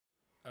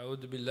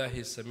أعوذ بالله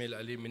السميع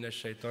العليم من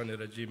الشيطان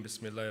الرجيم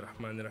بسم الله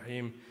الرحمن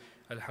الرحيم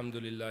الحمد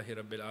لله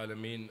رب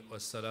العالمين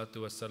والصلاة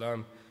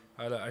والسلام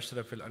على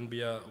أشرف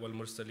الأنبياء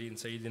والمرسلين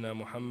سيدنا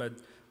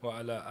محمد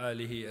وعلى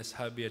آله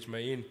أصحابه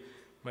أجمعين.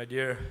 My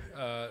dear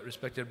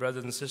respected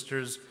brothers and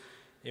sisters,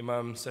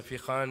 Imam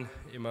Safi Khan,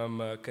 Imam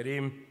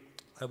Kareem,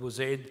 Abu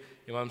Zaid,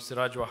 Imam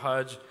Siraj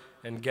Wahaj,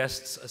 and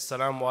guests,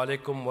 Assalamu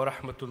alaikum wa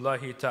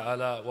rahmatullahi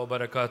ta'ala wa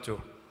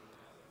barakatuh.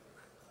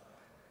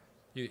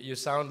 You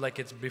sound like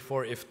it's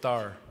before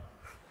iftar.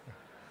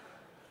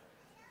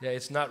 Yeah,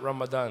 it's not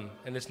Ramadan,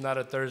 and it's not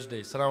a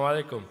Thursday.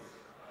 Assalamu alaikum.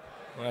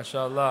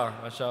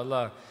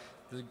 MashaAllah,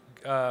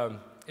 MashaAllah.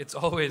 It's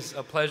always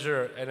a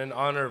pleasure and an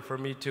honor for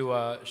me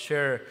to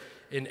share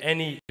in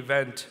any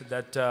event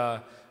that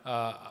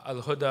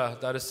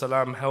Al-Huda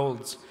Dar-us-Salaam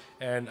holds.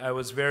 And I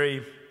was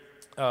very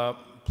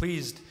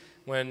pleased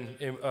when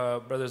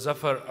Brother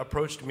Zafar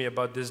approached me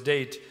about this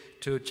date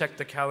to check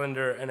the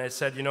calendar, and I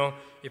said, you know,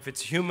 if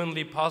it's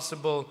humanly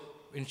possible,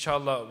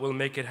 inshallah, we'll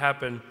make it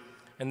happen.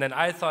 And then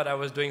I thought I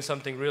was doing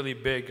something really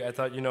big. I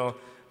thought, you know,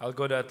 I'll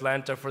go to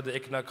Atlanta for the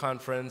ICNA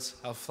conference,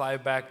 I'll fly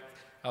back,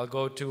 I'll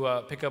go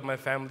to pick up my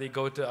family,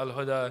 go to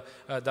Al-Huda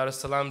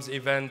Dar-us-Salaam's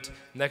event.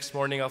 Next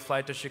morning I'll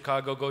fly to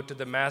Chicago, go to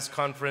the mass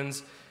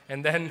conference.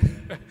 And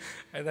then,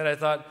 I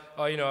thought,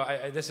 oh, you know,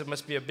 this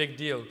must be a big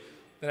deal.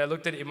 Then I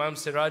looked at Imam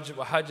Siraj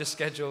Wahaj's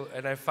schedule,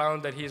 and I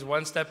found that he's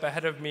one step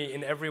ahead of me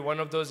in every one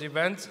of those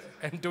events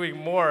and doing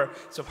more,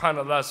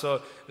 subhanAllah.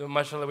 So,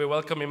 mashallah, we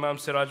welcome Imam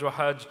Siraj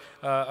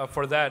Wahaj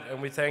for that,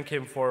 and we thank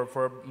him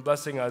for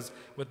blessing us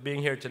with being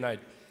here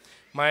tonight.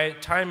 My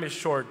time is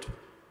short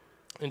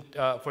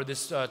for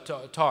this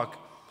talk,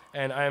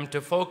 and I am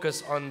to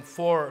focus on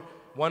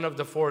one of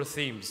the four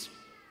themes.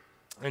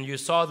 And you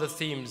saw the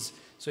themes,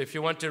 so if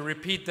you want to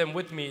repeat them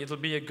with me, it'll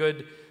be a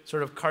good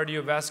sort of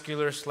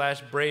cardiovascular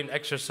 / brain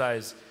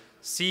exercise.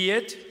 See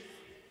it?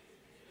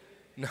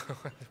 No,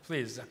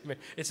 please. I mean,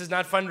 this is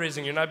not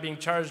fundraising. You're not being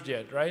charged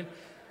yet, right?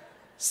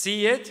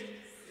 See it.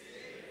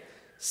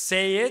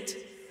 Say it.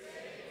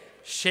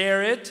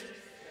 Share it.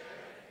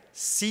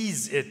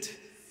 Seize it.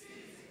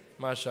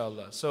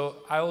 MashaAllah.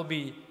 So I will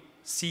be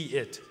see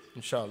it,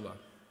 inshallah.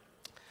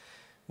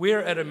 We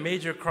are at a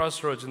major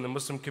crossroads in the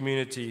Muslim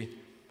community,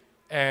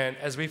 and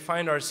as we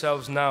find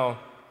ourselves now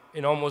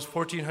in almost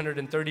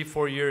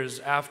 1434 years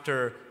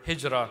after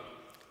Hijrah,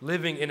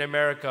 living in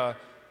America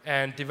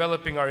and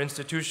developing our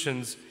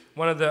institutions,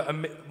 one of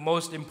the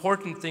most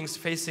important things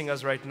facing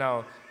us right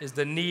now is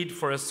the need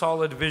for a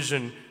solid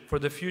vision for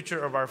the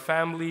future of our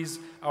families,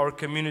 our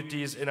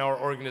communities, and our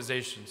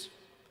organizations.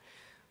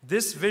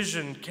 This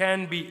vision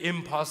can be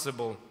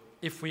impossible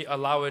if we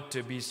allow it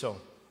to be so.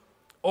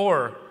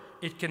 Or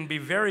it can be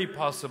very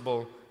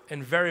possible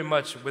and very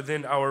much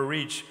within our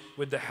reach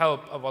with the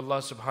help of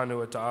Allah subhanahu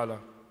wa ta'ala.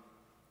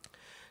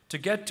 To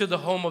get to the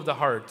home of the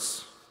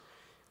hearts,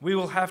 we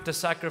will have to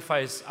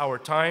sacrifice our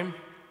time,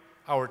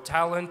 our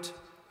talent,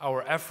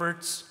 our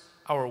efforts,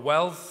 our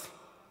wealth,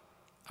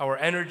 our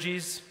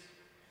energies,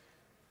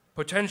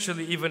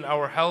 potentially even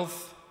our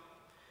health.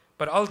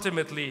 But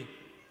ultimately,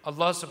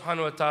 Allah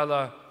subhanahu wa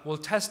ta'ala will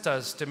test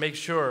us to make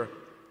sure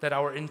that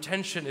our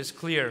intention is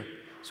clear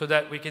so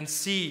that we can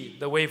see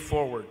the way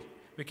forward.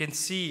 We can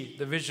see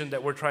the vision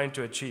that we're trying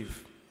to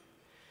achieve.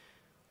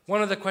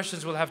 One of the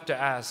questions we'll have to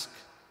ask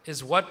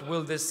is, what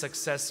will this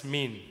success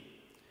mean?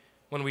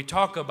 When we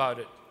talk about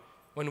it,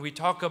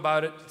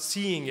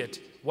 seeing it,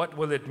 what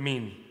will it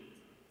mean?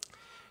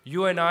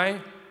 You and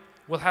I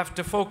will have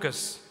to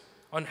focus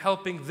on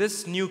helping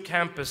this new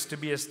campus to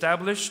be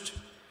established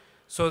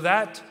so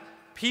that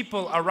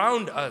people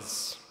around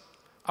us,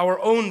 our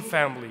own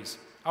families,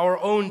 our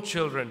own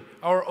children,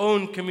 our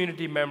own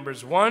community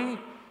members, one,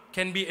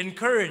 can be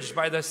encouraged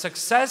by the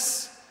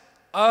success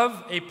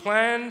of a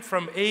plan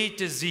from A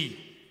to Z.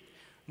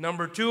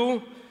 Number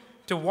two,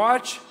 to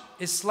watch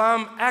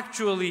Islam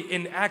actually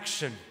in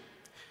action,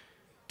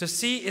 to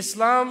see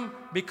Islam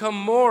become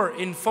more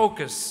in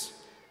focus,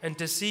 and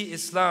to see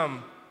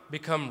Islam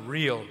become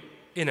real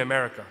in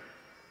America.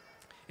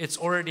 It's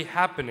already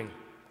happening.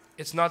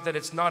 It's not that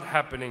it's not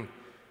happening,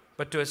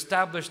 but to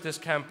establish this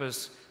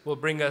campus will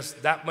bring us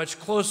that much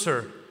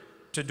closer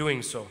to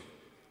doing so.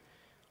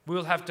 We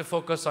will have to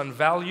focus on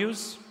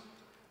values,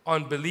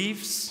 on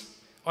beliefs,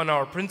 on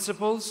our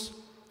principles,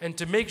 and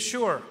to make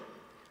sure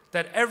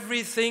that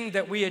everything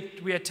that we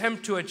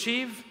attempt to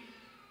achieve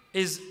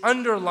is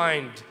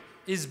underlined,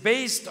 is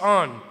based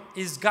on,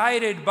 is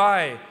guided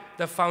by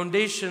the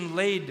foundation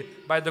laid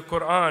by the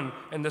Quran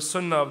and the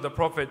Sunnah of the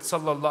Prophet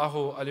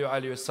sallallahu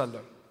alaihi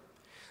wasallam.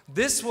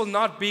 This will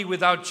not be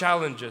without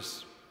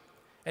challenges.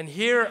 And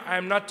here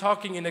I'm not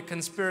talking in a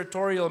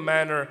conspiratorial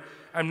manner.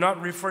 I'm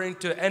not referring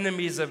to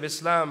enemies of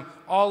Islam.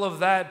 All of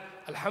that,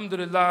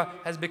 alhamdulillah,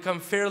 has become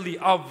fairly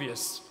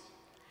obvious.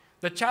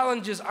 The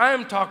challenges I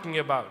am talking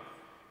about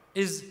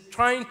is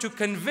trying to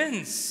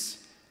convince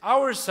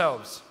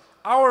ourselves,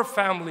 our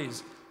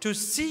families, to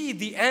see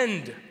the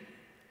end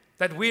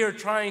that we are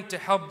trying to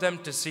help them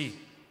to see.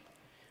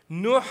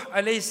 Nuh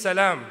alayhi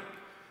salam,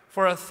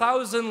 for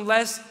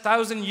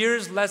 1,000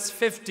 years less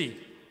 50,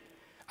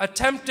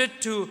 attempted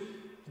to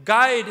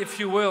guide, if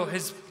you will,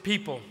 his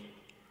people.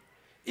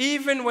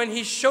 Even when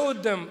he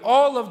showed them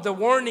all of the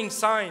warning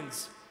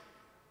signs,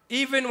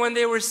 even when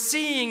they were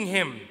seeing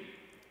him,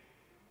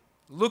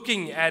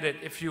 looking at it,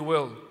 if you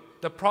will,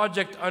 the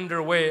project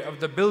underway of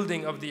the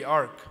building of the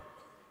ark,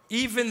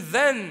 even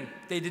then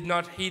they did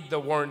not heed the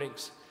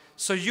warnings.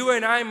 So you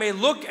and I may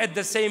look at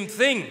the same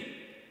thing,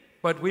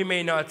 but we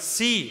may not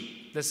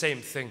see the same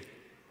thing.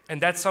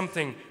 And that's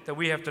something that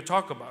we have to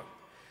talk about.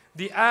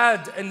 The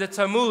Ad and the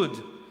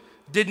Thamud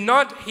did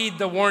not heed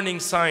the warning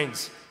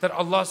signs that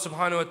Allah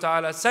subhanahu wa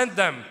ta'ala sent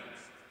them.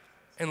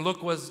 And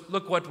look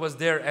what was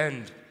their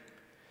end.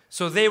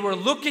 So they were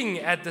looking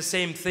at the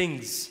same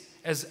things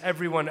as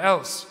everyone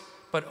else,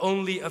 but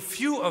only a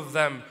few of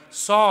them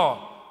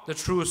saw the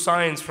true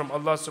signs from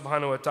Allah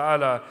subhanahu wa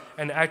ta'ala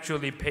and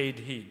actually paid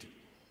heed.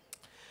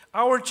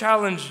 Our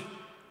challenge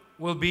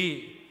will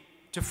be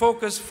to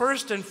focus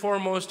first and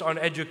foremost on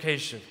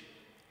education.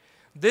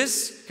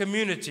 This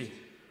community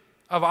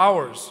of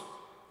ours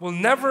will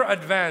never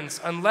advance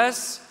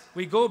unless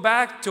we go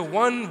back to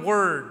one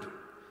word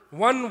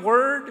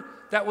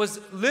that was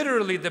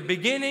literally the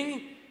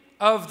beginning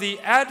of the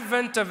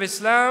advent of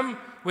Islam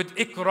with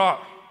Iqra.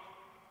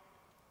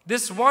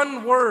 This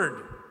one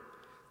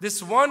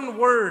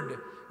word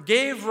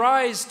gave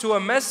rise to a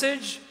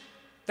message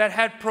that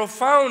had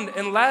profound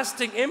and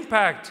lasting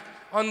impact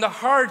on the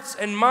hearts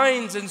and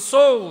minds and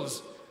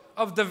souls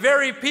of the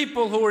very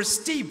people who were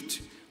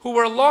steeped, who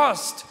were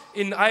lost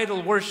in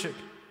idol worship.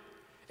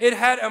 It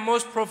had a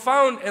most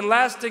profound and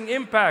lasting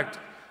impact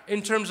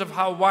in terms of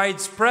how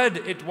widespread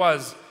it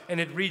was, and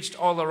it reached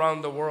all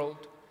around the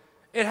world.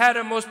 It had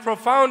a most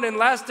profound and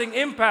lasting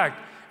impact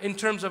in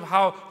terms of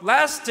how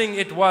lasting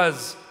it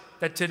was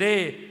that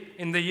today,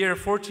 in the year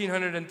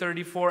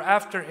 1434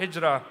 after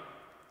Hijrah,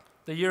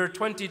 the year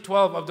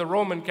 2012 of the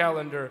Roman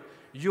calendar,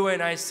 you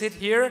and I sit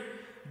here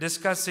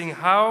discussing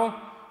how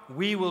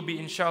we will be,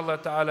 inshallah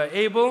ta'ala,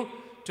 able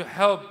to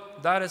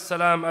help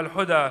Dar-us-Salaam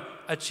Al-Huda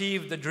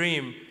achieve the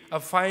dream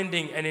of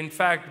finding and in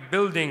fact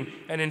building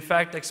and in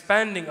fact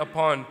expanding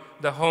upon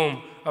the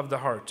home of the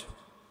heart.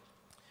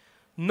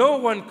 No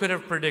one could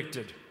have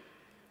predicted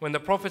when the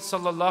Prophet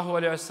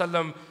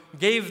ﷺ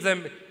gave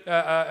them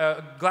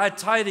glad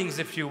tidings,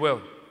 if you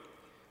will,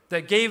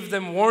 that gave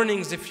them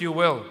warnings, if you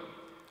will,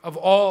 of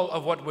all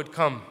of what would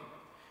come.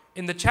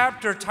 In the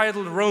chapter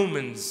titled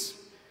Romans,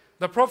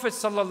 the Prophet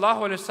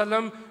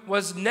ﷺ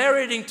was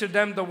narrating to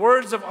them the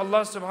words of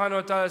Allah subhanahu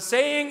wa ta'ala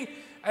saying,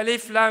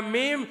 Alif Lam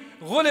Mim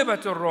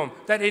Ghulibatur Rum,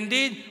 that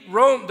indeed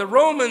the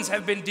Romans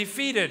have been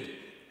defeated.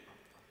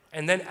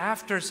 And then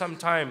after some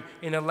time,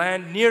 in a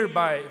land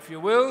nearby, if you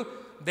will,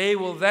 they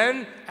will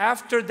then,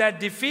 after that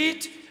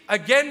defeat,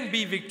 again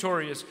be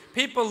victorious.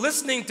 People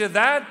listening to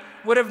that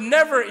would have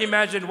never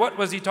imagined what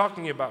was he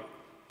talking about.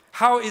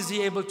 How is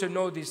he able to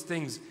know these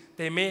things?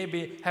 They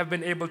may have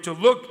been able to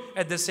look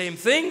at the same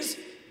things,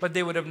 but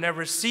they would have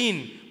never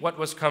seen what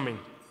was coming.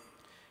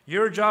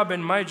 Your job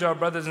and my job,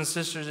 brothers and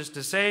sisters, is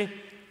to say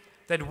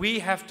that we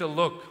have to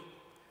look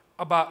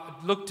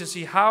to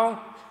see how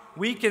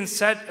we can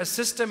set a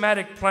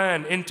systematic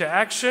plan into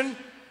action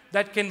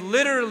that can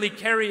literally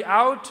carry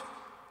out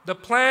the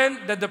plan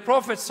that the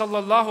Prophet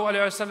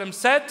ﷺ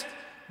set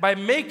by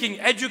making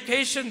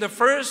education the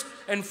first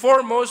and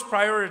foremost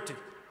priority.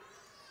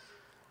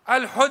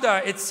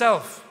 Al-Huda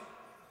itself,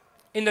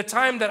 in the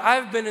time that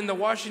I've been in the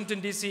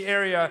Washington, D.C.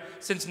 area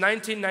since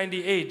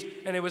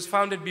 1998, and it was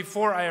founded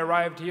before I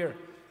arrived here,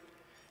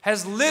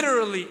 has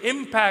literally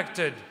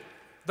impacted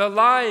the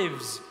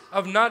lives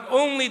of not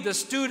only the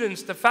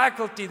students, the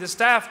faculty, the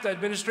staff, the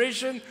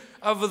administration,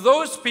 of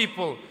those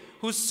people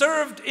who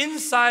served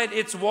inside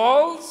its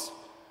walls,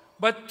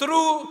 but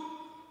through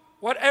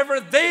whatever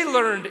they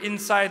learned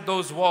inside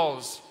those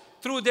walls,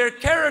 through their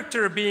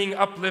character being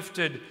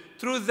uplifted,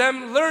 through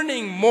them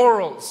learning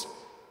morals,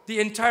 the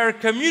entire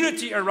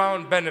community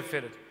around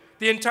benefited.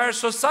 The entire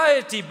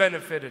society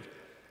benefited.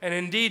 And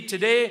indeed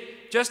today,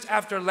 just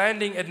after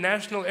landing at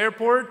National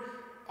Airport,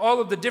 all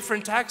of the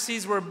different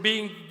taxis were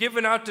being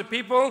given out to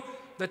people.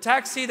 The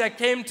taxi that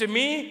came to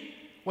me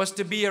was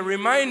to be a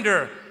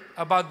reminder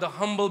about the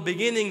humble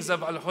beginnings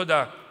of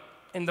Al-Huda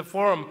in the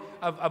form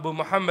of Abu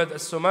Muhammad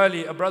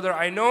As-Somali, a brother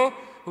I know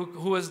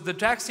who was the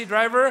taxi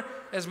driver.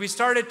 As we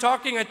started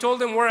talking, I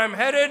told him where I'm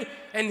headed,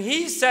 and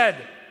he said,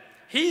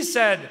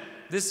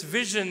 this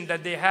vision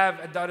that they have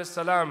at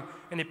Dar-us-Salaam,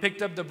 and he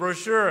picked up the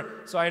brochure,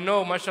 so I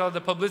know, mashallah,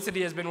 the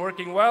publicity has been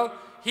working well.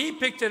 He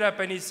picked it up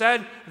and he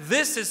said,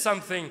 this is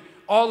something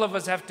all of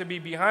us have to be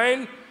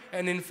behind.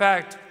 And in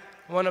fact,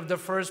 one of the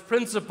first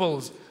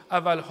principles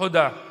of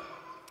Al-Huda,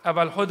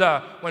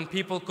 when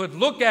people could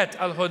look at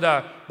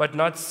Al-Huda but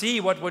not see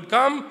what would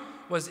come,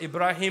 was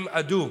Ibrahim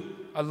Adu,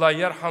 Allah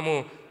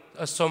yarhamu,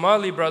 a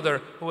Somali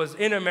brother who was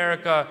in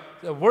America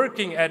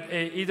working at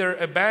either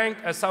a bank,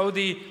 a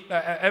Saudi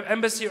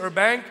embassy or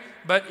bank,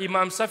 but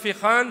Imam Safi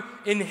Khan,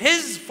 in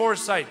his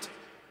foresight,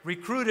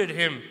 recruited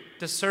him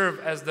to serve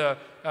as the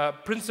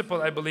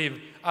principal, I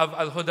believe, of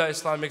Al-Huda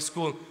Islamic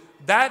School.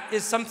 That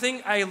is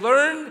something I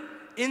learned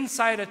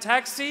inside a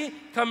taxi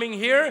coming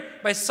here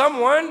by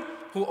someone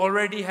who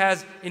already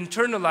has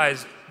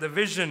internalized the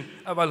vision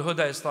of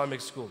Al-Huda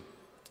Islamic School.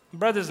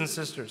 Brothers and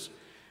sisters,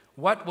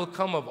 what will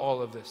come of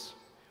all of this?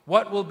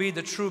 What will be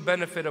the true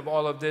benefit of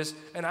all of this?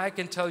 And I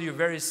can tell you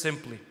very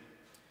simply.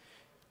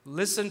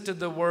 Listen to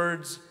the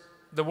word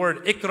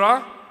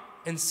Iqra,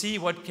 and see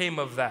what came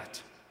of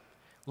that.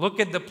 Look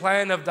at the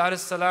plan of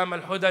Dar-us-Salaam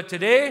Al-Huda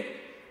today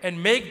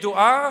and make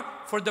dua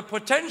for the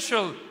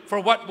potential for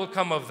what will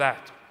come of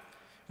that.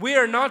 We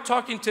are not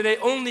talking today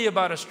only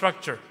about a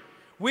structure.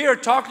 We are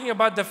talking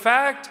about the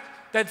fact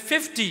that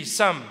 50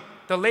 some,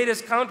 the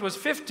latest count was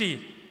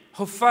 50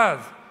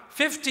 huffaz,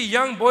 50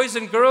 young boys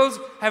and girls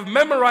have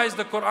memorized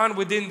the Quran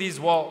within these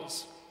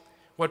walls.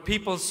 What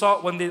people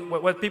saw,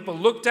 what people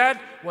looked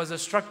at was a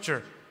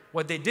structure.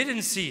 What they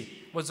didn't see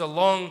was a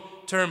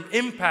long-term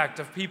impact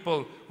of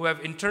people who have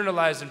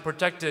internalized and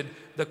protected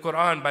the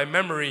Quran by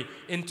memory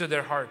into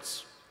their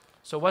hearts.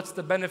 So what's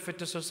the benefit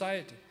to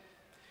society?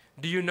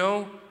 Do you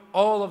know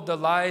all of the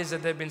lies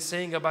that they've been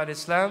saying about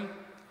Islam?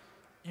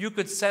 You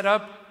could set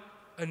up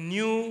a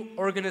new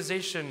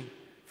organization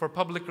for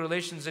public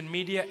relations and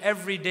media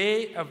every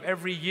day of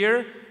every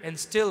year, and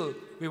still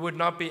we would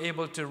not be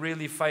able to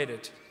really fight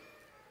it.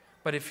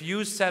 But if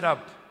you set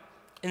up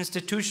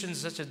institutions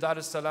such as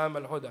Dar-us-Salaam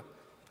Al-Huda,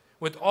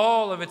 with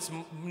all of its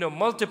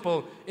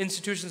multiple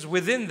institutions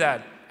within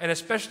that, and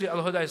especially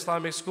Al-Huda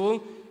Islamic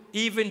School,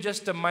 even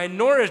just a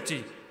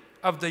minority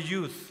of the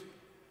youth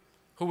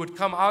who would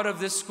come out of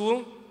this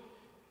school,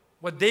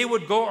 what they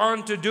would go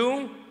on to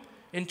do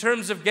in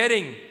terms of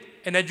getting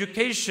an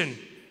education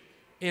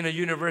in a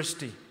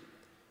university,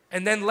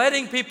 and then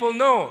letting people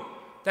know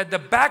that the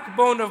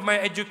backbone of my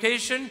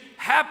education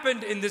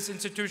happened in this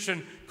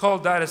institution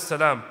called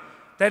Dar-us-Salaam.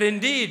 That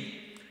indeed,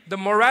 the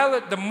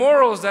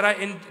morals that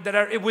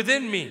are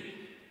within me,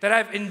 that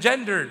I've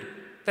engendered,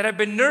 that have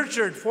been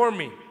nurtured for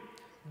me,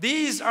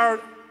 these are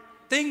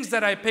things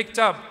that I picked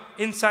up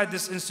inside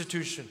this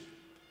institution.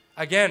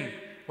 Again,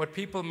 what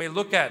people may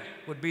look at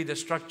would be the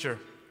structure.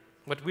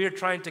 What we are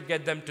trying to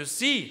get them to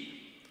see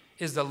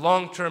is the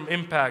long-term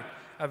impact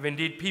of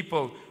indeed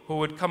people who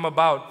would come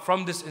about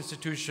from this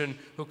institution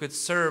who could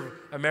serve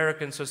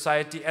American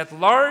society at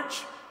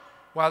large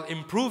while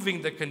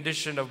improving the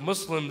condition of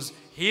Muslims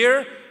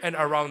here and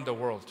around the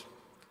world.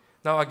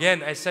 Now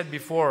again, I said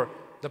before,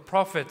 the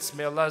prophets,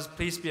 may Allah's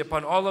peace be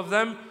upon all of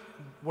them,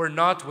 were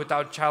not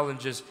without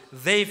challenges.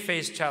 They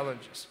faced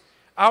challenges.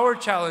 Our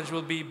challenge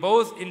will be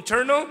both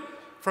internal,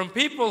 from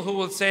people who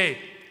will say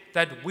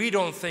that we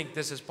don't think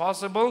this is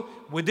possible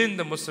within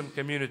the Muslim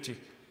community.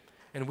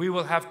 And we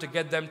will have to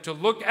get them to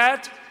look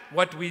at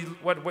look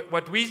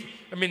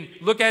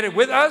at it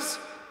with us,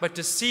 but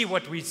to see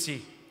what we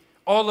see.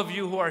 All of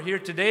you who are here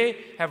today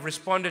have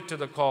responded to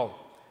the call,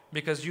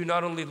 because you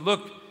not only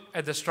look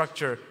at the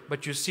structure,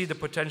 but you see the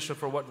potential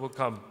for what will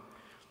come.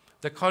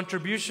 The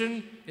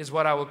contribution is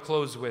what I will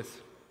close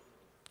with.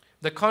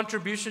 The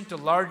contribution to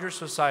larger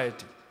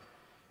society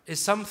is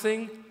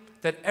something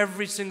that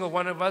every single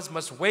one of us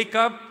must wake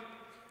up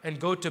and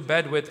go to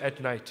bed with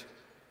at night.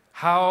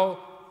 How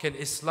can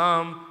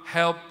Islam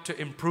help to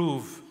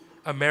improve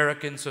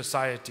American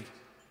society?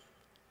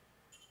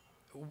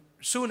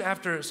 Soon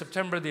after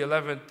September the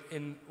 11th,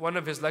 in one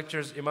of his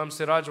lectures, Imam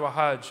Siraj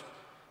Wahaj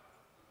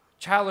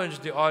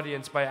challenged the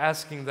audience by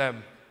asking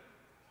them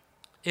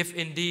if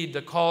indeed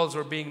the calls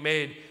were being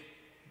made,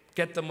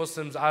 get the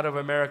Muslims out of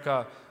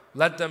America,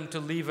 let them to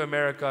leave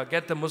America,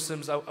 get the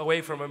Muslims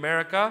away from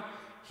America.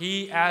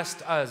 He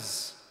asked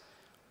us,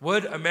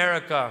 would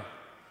America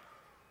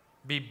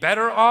be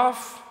better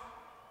off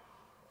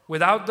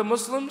without the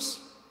Muslims?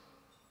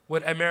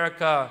 Would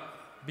America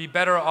be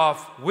better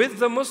off with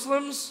the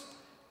Muslims?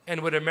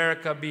 And would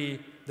America be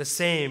the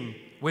same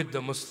with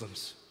the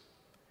Muslims?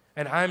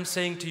 And I'm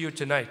saying to you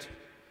tonight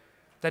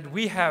that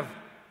we have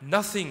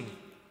nothing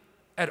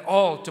at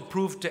all to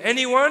prove to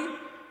anyone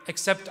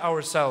except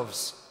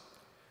ourselves,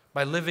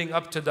 by living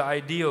up to the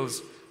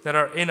ideals that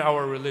are in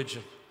our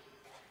religion,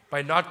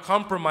 by not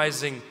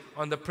compromising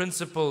on the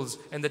principles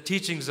and the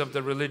teachings of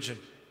the religion.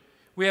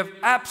 We have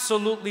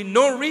absolutely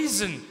no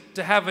reason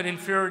to have an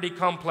inferiority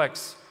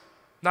complex,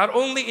 not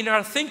only in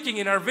our thinking,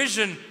 in our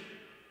vision,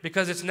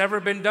 because it's never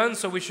been done,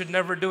 so we should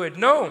never do it.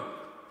 No.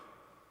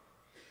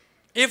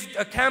 If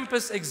a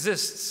campus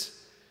exists,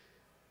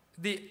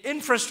 the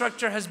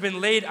infrastructure has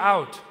been laid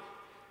out,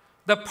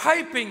 the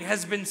piping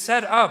has been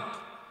set up,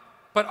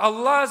 but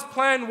Allah's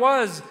plan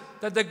was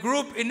that the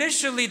group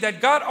initially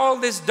that got all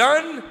this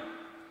done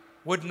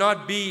would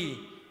not be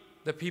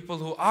the people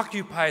who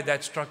occupy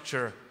that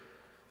structure.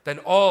 Then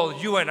all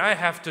you and I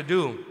have to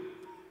do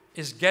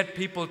is get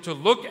people to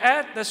look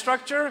at the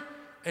structure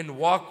and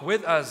walk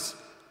with us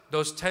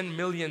those 10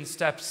 million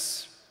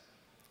steps,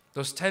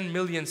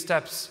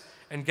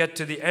 and get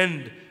to the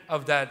end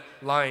of that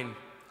line,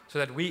 so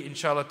that we,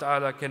 inshallah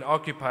ta'ala, can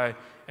occupy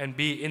and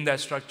be in that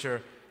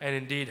structure and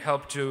indeed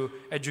help to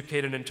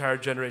educate an entire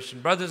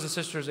generation. Brothers and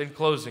sisters, in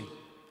closing,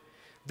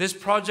 this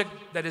project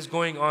that is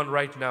going on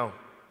right now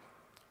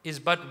is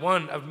but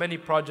one of many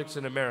projects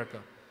in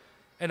America.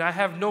 and I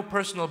have no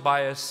personal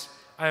bias.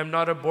 I am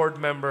not a board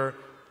member.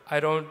 I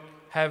don't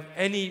have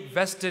any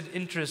vested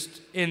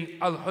interest in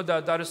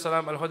Al-Huda,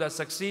 Dar-us-Salaam Al-Huda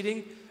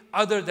succeeding,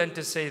 other than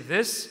to say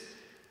this: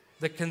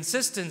 the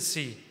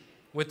consistency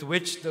with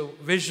which the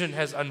vision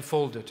has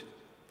unfolded,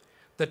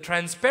 the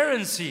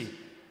transparency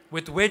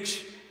with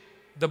which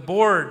the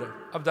board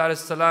of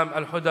Dar-us-Salaam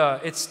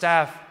Al-Huda, its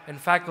staff and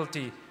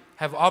faculty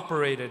have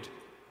operated,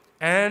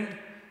 and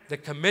the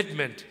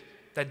commitment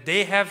that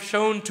they have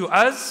shown to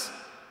us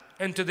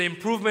and to the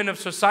improvement of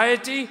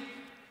society.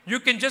 You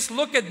can just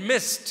look at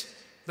MIST,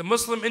 the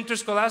Muslim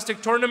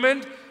Interscholastic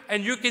Tournament,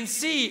 and you can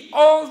see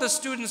all the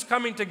students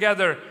coming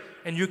together,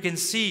 and you can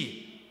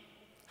see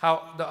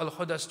how the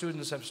Al-Huda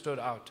students have stood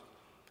out.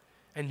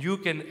 And you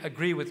can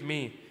agree with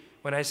me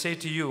when I say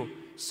to you,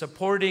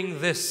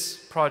 supporting this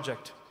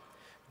project,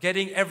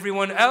 getting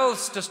everyone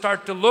else to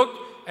start to look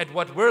at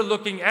what we're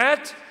looking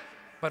at,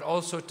 but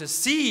also to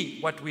see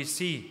what we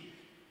see,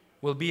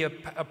 will be a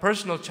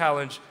personal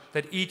challenge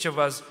that each of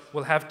us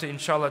will have to,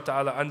 inshallah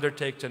ta'ala,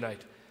 undertake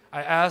tonight.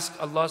 I ask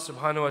Allah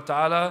subhanahu wa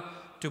ta'ala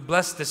to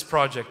bless this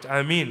project.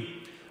 Ameen.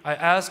 I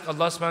ask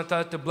Allah subhanahu wa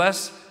ta'ala to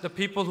bless the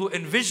people who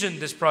envisioned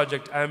this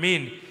project.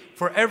 Ameen.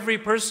 For every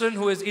person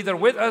who is either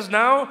with us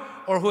now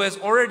or who has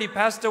already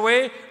passed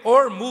away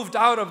or moved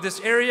out of this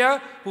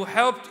area, who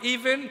helped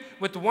even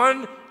with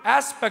one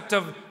aspect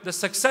of the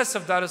success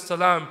of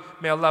Dar-us-Salaam,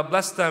 may Allah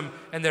bless them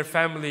and their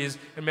families,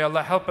 and may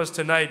Allah help us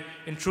tonight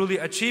in truly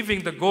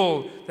achieving the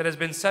goal that has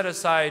been set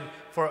aside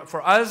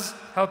for us,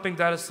 helping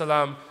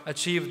Dar-us-Salaam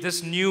achieve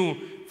this new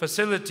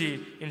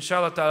facility,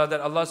 inshallah ta'ala,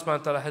 that Allah subhanahu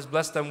wa ta'ala has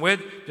blessed them with.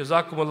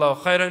 Jazakumullahu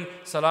khairan.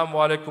 Assalamu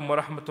alaikum wa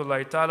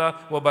rahmatullahi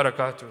ta'ala wa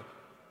barakatuh.